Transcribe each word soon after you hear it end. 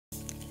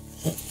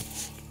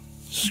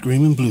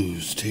Screamin'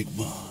 Blues, take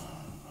one.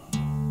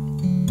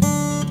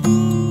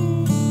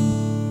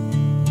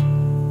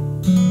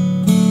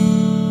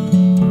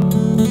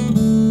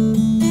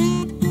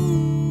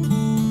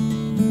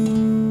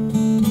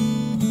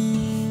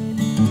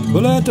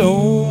 Well, I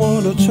don't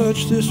want to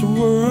touch this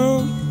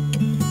world,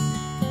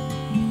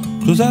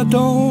 'cause I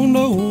don't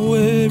know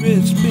where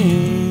it's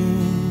been.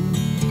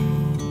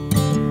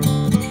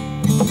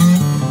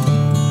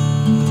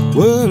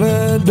 Well,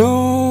 I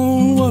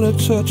don't want to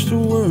touch the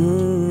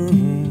world,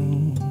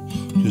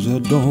 'cause I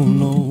don't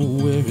know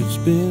where it's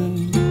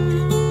been.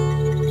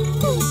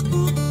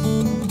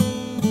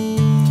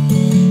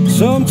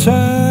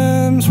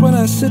 Sometimes when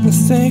I sit and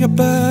think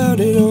about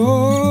it,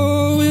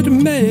 oh, it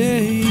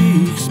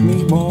makes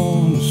me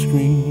want to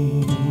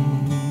scream.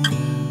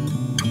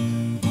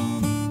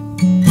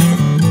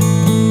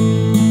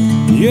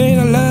 You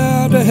ain't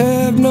allowed to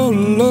have no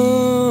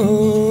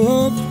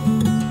love,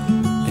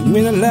 and you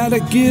ain't allowed to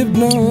give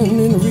none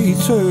in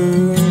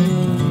return.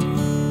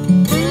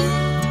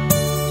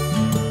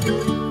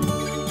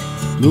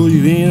 No,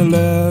 you ain't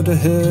allowed to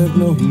have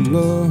no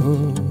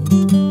love,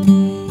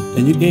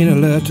 and you ain't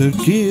allowed to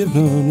give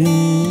none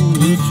in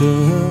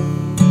return.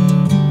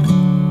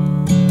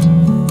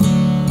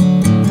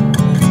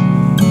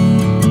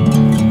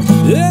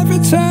 Every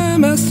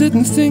time I sit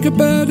and think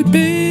about it,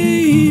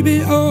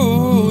 baby,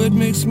 oh, it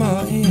makes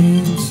my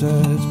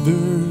insides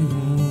burn.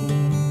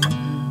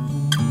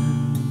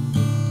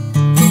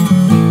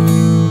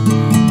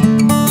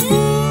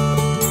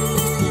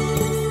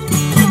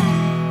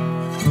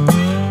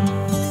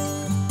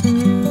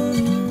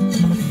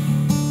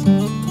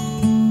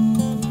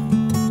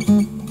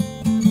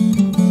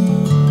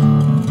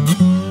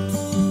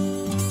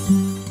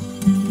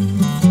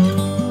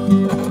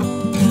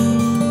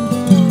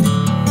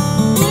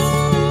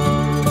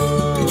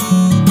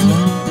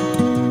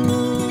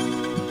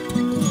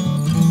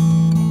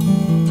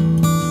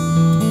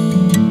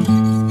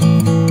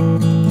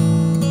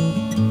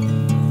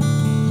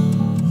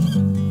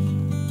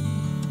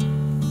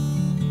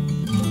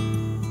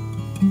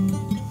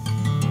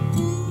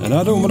 And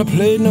I don't want to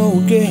play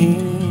no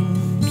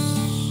games,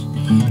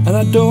 and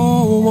I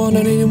don't want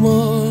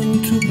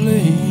anyone to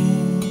blame.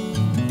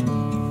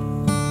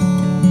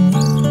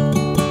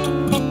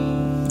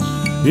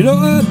 You know,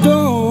 I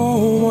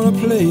don't want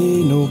to play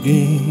no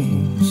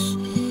games,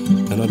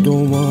 and I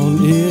don't want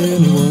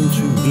anyone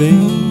to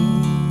blame.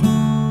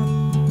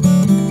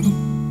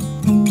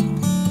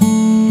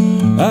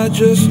 I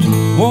just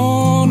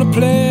want to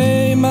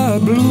play my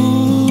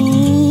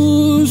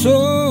blues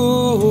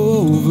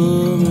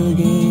over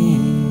again.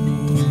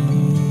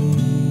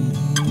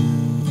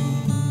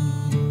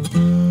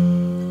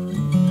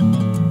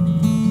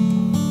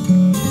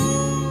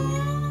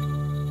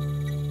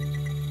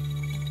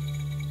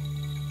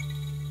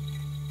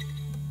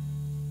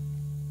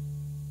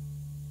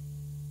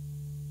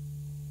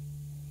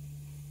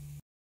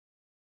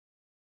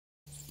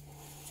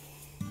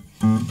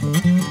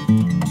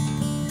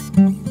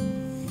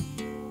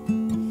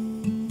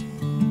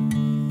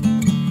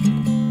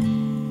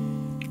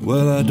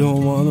 Well, I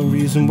don't want a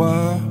reason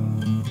why,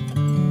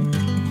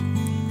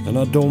 and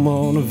I don't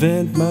want to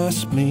vent my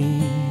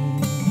spleen.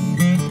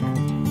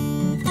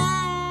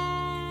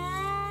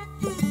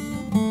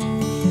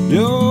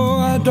 Yo,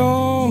 I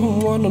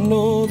don't want to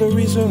know the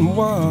reason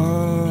why,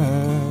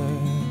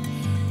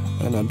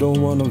 and I don't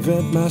want to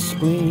vent my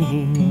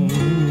spleen.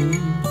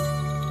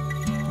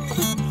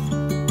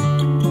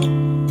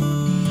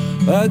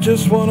 I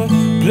just want to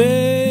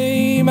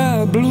play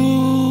my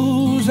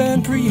blues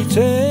and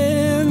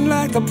pretend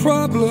like the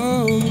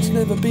problem's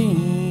never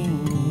been.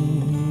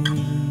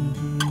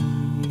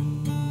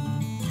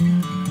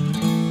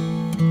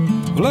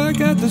 Well, I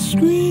got the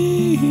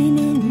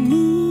screaming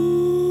blues.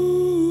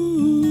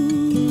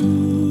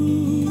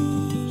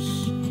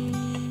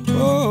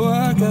 Oh,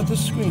 I got the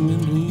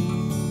screaming blues.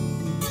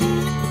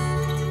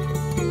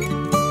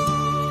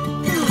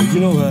 You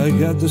know, I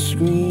got the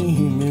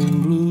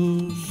screaming blues.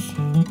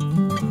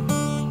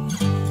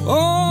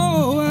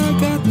 Oh, I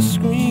got the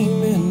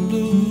screaming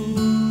blues.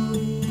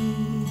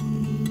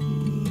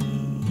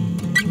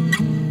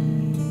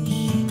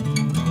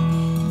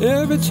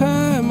 Every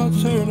time I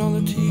turn on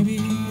the TV,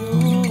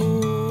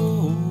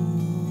 oh,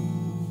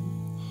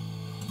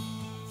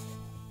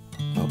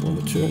 I want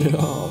to turn it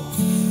off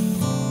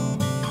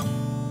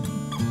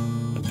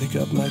and pick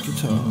up my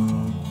guitar.